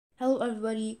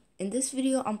everybody, in this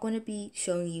video I'm going to be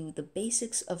showing you the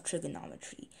basics of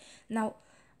trigonometry. Now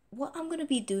what I'm going to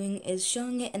be doing is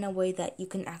showing it in a way that you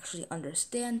can actually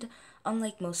understand,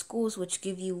 unlike most schools which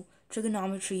give you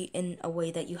trigonometry in a way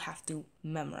that you have to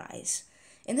memorize.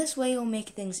 In this way it'll make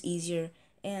things easier,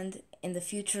 and in the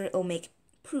future it'll make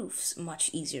proofs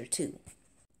much easier too.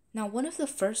 Now one of the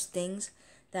first things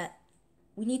that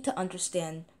we need to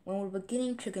understand when we're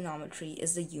beginning trigonometry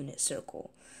is the unit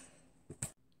circle.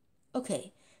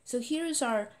 Okay, so here is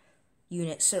our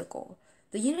unit circle.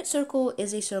 The unit circle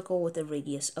is a circle with a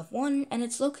radius of 1, and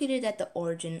it's located at the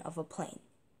origin of a plane.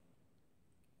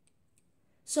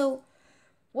 So,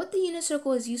 what the unit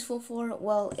circle is useful for?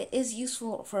 Well, it is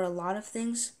useful for a lot of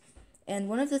things, and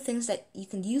one of the things that you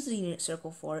can use the unit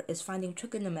circle for is finding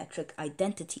trigonometric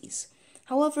identities.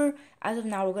 However, as of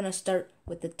now, we're going to start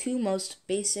with the two most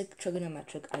basic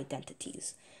trigonometric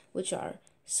identities, which are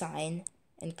sine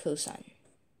and cosine.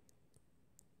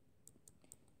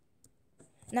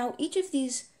 Now, each of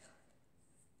these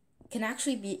can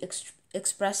actually be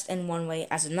expressed in one way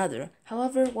as another.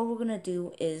 However, what we're going to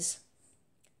do is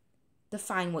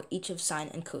define what each of sine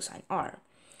and cosine are.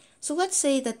 So let's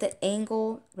say that the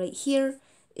angle right here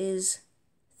is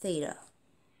theta.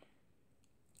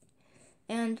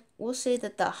 And we'll say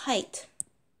that the height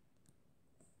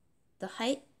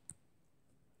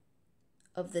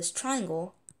of this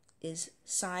triangle is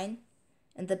sine,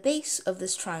 and the base of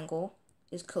this triangle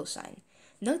is cosine.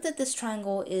 Note that this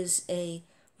triangle is a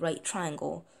right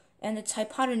triangle, and its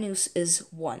hypotenuse is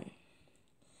 1.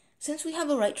 Since we have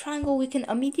a right triangle, we can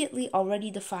immediately already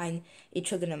define a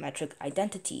trigonometric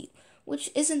identity,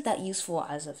 which isn't that useful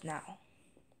as of now.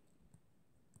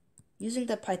 Using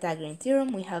the Pythagorean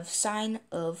theorem, we have sine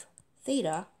of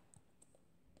theta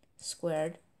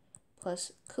squared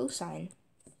plus cosine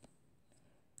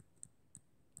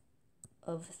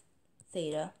of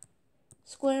theta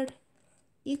squared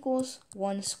equals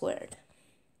 1 squared.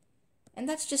 And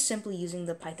that's just simply using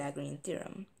the Pythagorean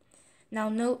theorem. Now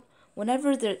note,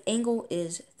 whenever the angle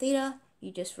is theta,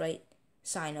 you just write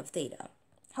sine of theta.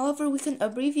 However, we can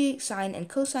abbreviate sine and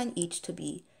cosine each to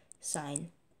be sine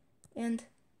and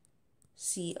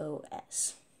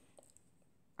cos.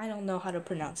 I don't know how to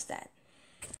pronounce that.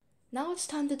 Now it's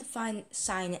time to define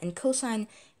sine and cosine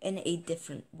in a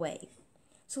different way.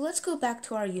 So let's go back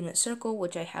to our unit circle,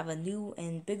 which I have a new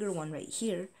and bigger one right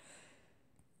here.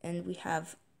 And we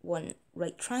have one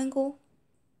right triangle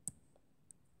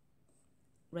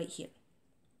right here.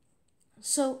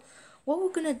 So what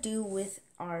we're going to do with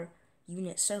our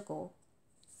unit circle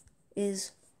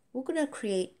is we're going to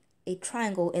create a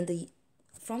triangle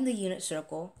from the unit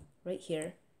circle right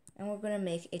here, and we're going to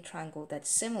make a triangle that's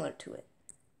similar to it,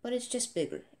 but it's just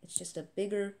bigger. It's just a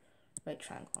bigger right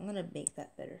triangle. I'm going to make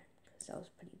that better because that was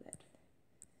pretty bad.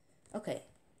 Okay,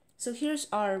 so here's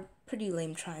our pretty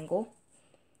lame triangle.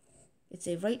 It's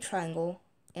a right triangle,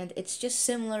 and it's just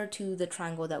similar to the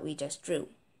triangle that we just drew.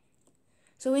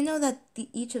 So we know that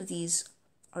each of these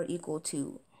are equal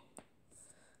to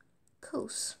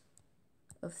cos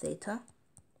of theta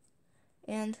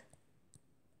and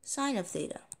sine of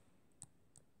theta.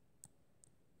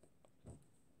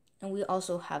 And we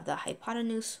also have the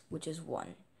hypotenuse, which is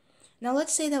 1. Now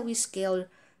let's say that we scaled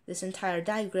this entire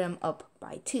diagram up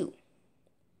by 2.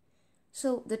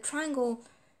 So the triangle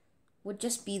would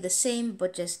just be the same,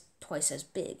 but just twice as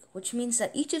big, which means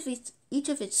that each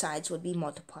of its sides would be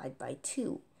multiplied by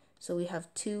 2. So we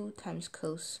have 2 times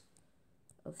cos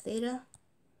of theta,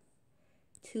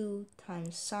 2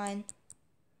 times sine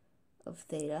of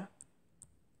theta,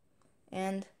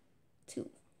 and 2.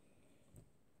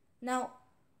 Now,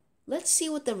 let's see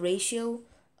what the ratio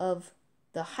of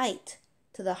the height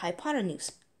to the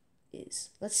hypotenuse is.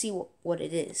 Let's see what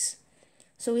it is.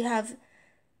 So we have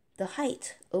the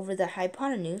height over the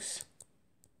hypotenuse,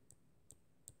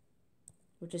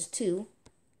 which is 2,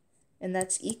 and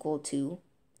that's equal to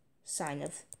sine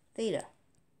of theta.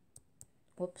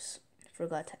 Whoops,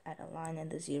 forgot to add a line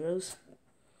and the zeros.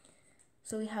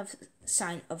 So we have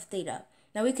sine of theta.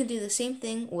 Now we can do the same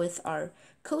thing with our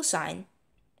cosine.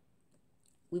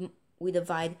 We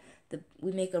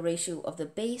make a ratio of the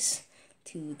base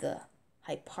to the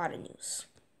hypotenuse.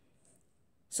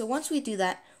 So once we do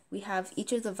that, we have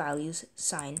each of the values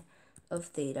sine of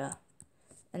theta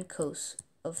and cos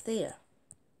of theta.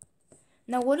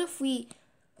 Now what if we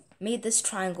made this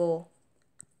triangle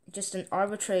just an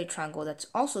arbitrary triangle that's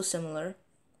also similar?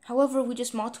 However, we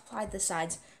just multiplied the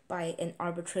sides by an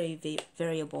arbitrary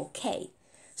variable k.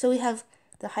 So we have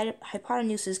the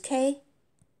hypotenuse is k,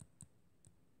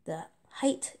 the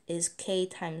height is k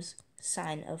times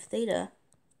sine of theta,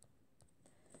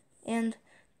 and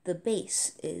the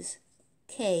base is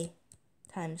k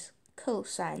times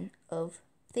cosine of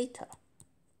theta.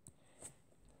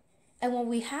 And what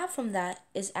we have from that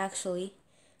is actually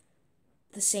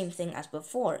the same thing as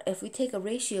before. If we take a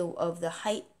ratio of the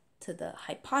height to the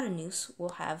hypotenuse, we'll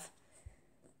have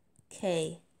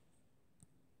k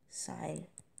sine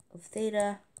of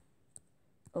theta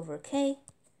over k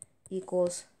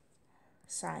equals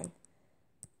sine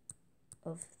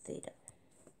of theta.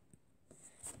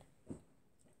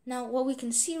 Now what we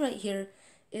can see right here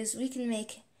is we can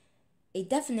make a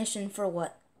definition for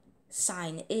what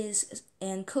sine is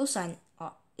and cosine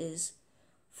is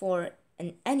for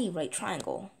any right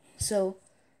triangle. So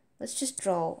let's just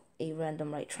draw a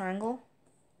random right triangle,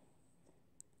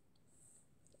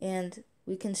 and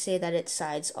we can say that its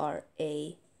sides are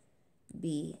A,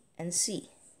 B, and C,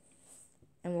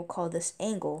 and we'll call this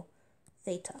angle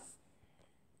theta.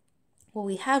 What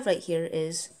we have right here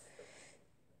is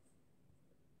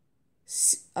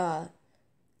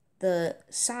the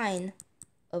sine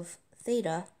of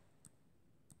theta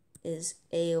is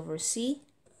A over C,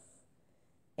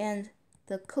 and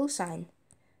the cosine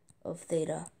of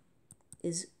theta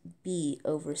is B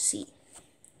over C.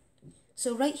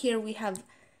 So right here we have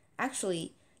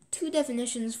actually two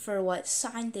definitions for what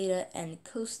sine theta and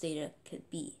cos theta could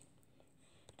be.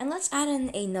 And let's add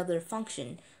in another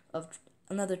function of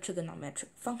another trigonometric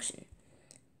function,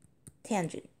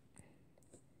 tangent.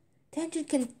 Tangent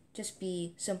can just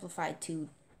be simplified to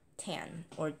tan,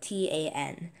 or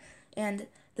T-A-N, and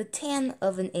the tan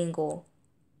of an angle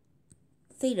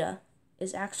theta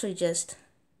is actually just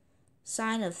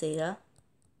sine of theta,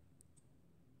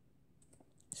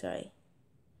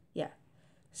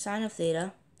 sine of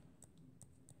theta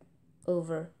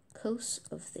over cos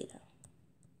of theta.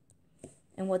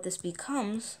 And what this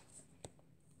becomes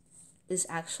is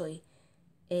actually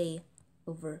A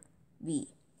over B.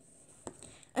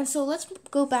 And so let's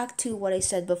go back to what I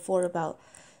said before about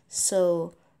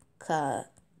SOHCAHTOA,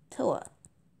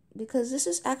 because this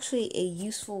is actually a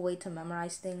useful way to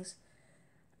memorize things.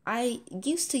 I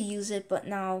used to use it, but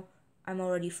now I'm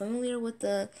already familiar with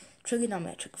the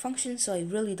trigonometric function, so I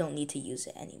really don't need to use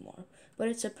it anymore. But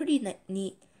it's a pretty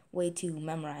neat way to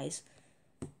memorize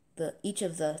each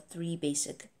of the three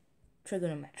basic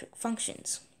trigonometric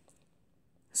functions.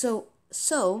 So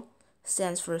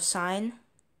stands for sine,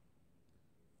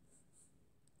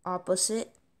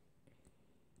 opposite,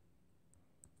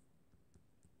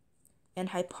 and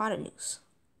hypotenuse.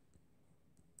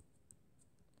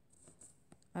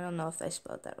 I don't know if I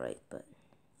spelled that right, but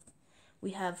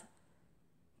we have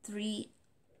three: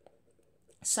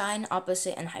 sine,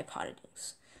 opposite, and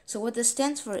hypotenuse. So what this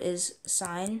stands for is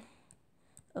sine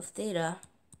of theta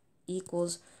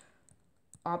equals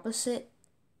opposite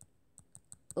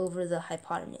over the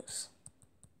hypotenuse.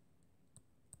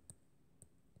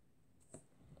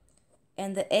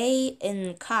 And the A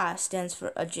in ka stands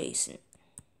for adjacent.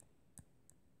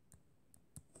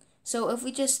 So if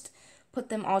we just put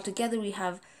them all together, we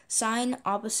have sine,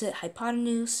 opposite,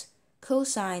 hypotenuse,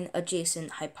 cosine,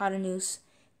 adjacent, hypotenuse,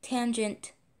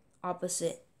 tangent,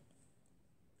 opposite,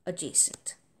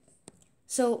 adjacent.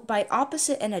 So by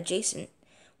opposite and adjacent,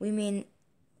 we mean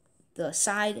the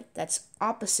side that's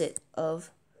opposite of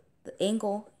the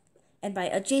angle, and by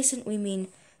adjacent we mean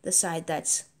the side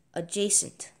that's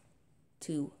adjacent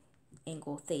to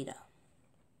angle theta.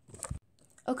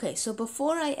 Okay, so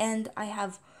before I end, I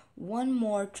have one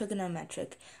more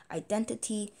trigonometric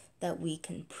identity that we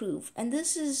can prove, and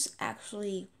this is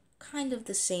actually kind of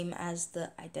the same as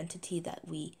the identity that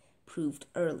we proved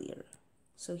earlier.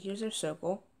 So here's our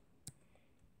circle.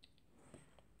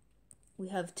 We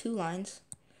have two lines,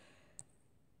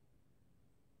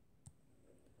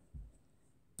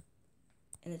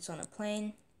 and it's on a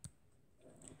plane.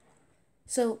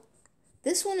 So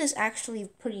this one is actually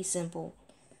pretty simple.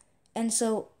 And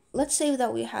so let's say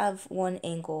that we have one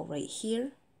angle right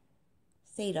here,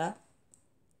 theta,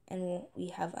 and we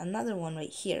have another one right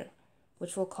here,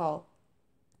 which we'll call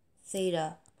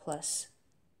theta plus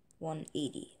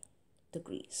 180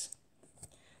 degrees.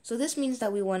 So this means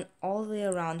that we went all the way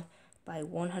around by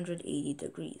 180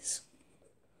 degrees.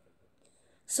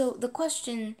 So the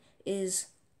question is,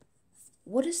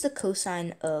 what is the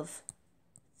cosine of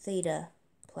theta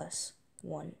plus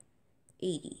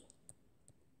 180?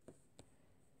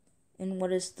 And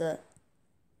what is the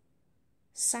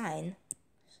sine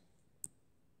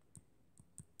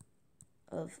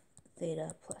of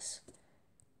theta plus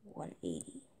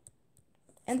 180?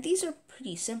 And these are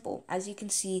pretty simple. As you can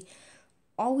see,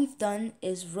 all we've done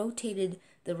is rotated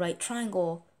the right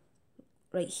triangle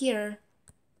right here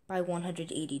by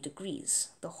 180 degrees,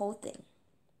 the whole thing.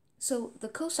 So the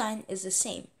cosine is the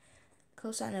same.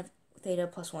 Cosine of theta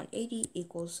plus 180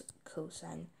 equals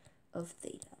cosine of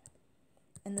theta.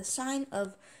 And the sine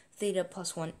of theta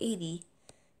plus 180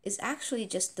 is actually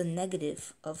just the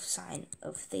negative of sine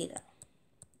of theta.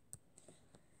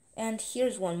 And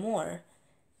here's one more.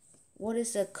 What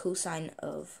is the cosine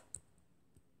of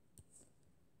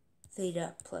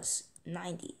theta plus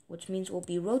 90? Which means we'll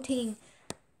be rotating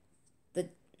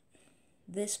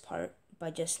this part by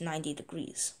just 90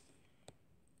 degrees,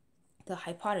 the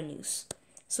hypotenuse.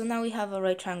 So now we have a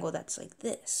right triangle that's like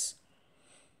this.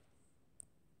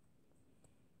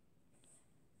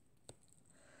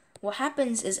 What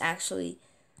happens is actually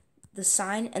the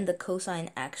sine and the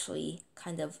cosine actually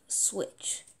kind of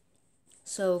switch.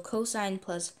 So cosine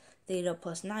plus theta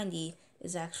plus 90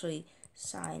 is actually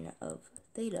sine of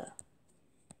theta.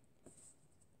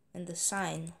 And the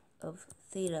sine of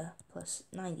theta plus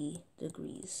 90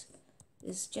 degrees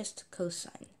is just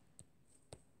cosine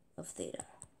of theta.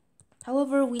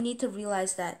 However, we need to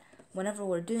realize that whenever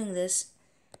we're doing this,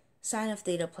 sine of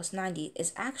theta plus 90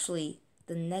 is actually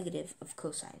the negative of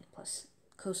cosine plus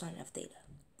cosine of theta.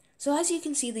 So as you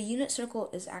can see, the unit circle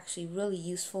is actually really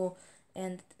useful,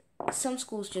 and some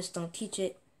schools just don't teach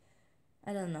it.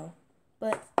 I don't know.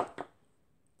 But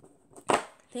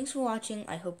thanks for watching.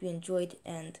 I hope you enjoyed,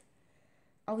 and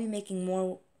I'll be making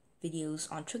more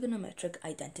videos on trigonometric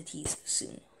identities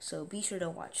soon. So be sure to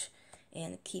watch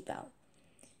and keep out.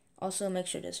 Also, make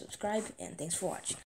sure to subscribe, and thanks for watching.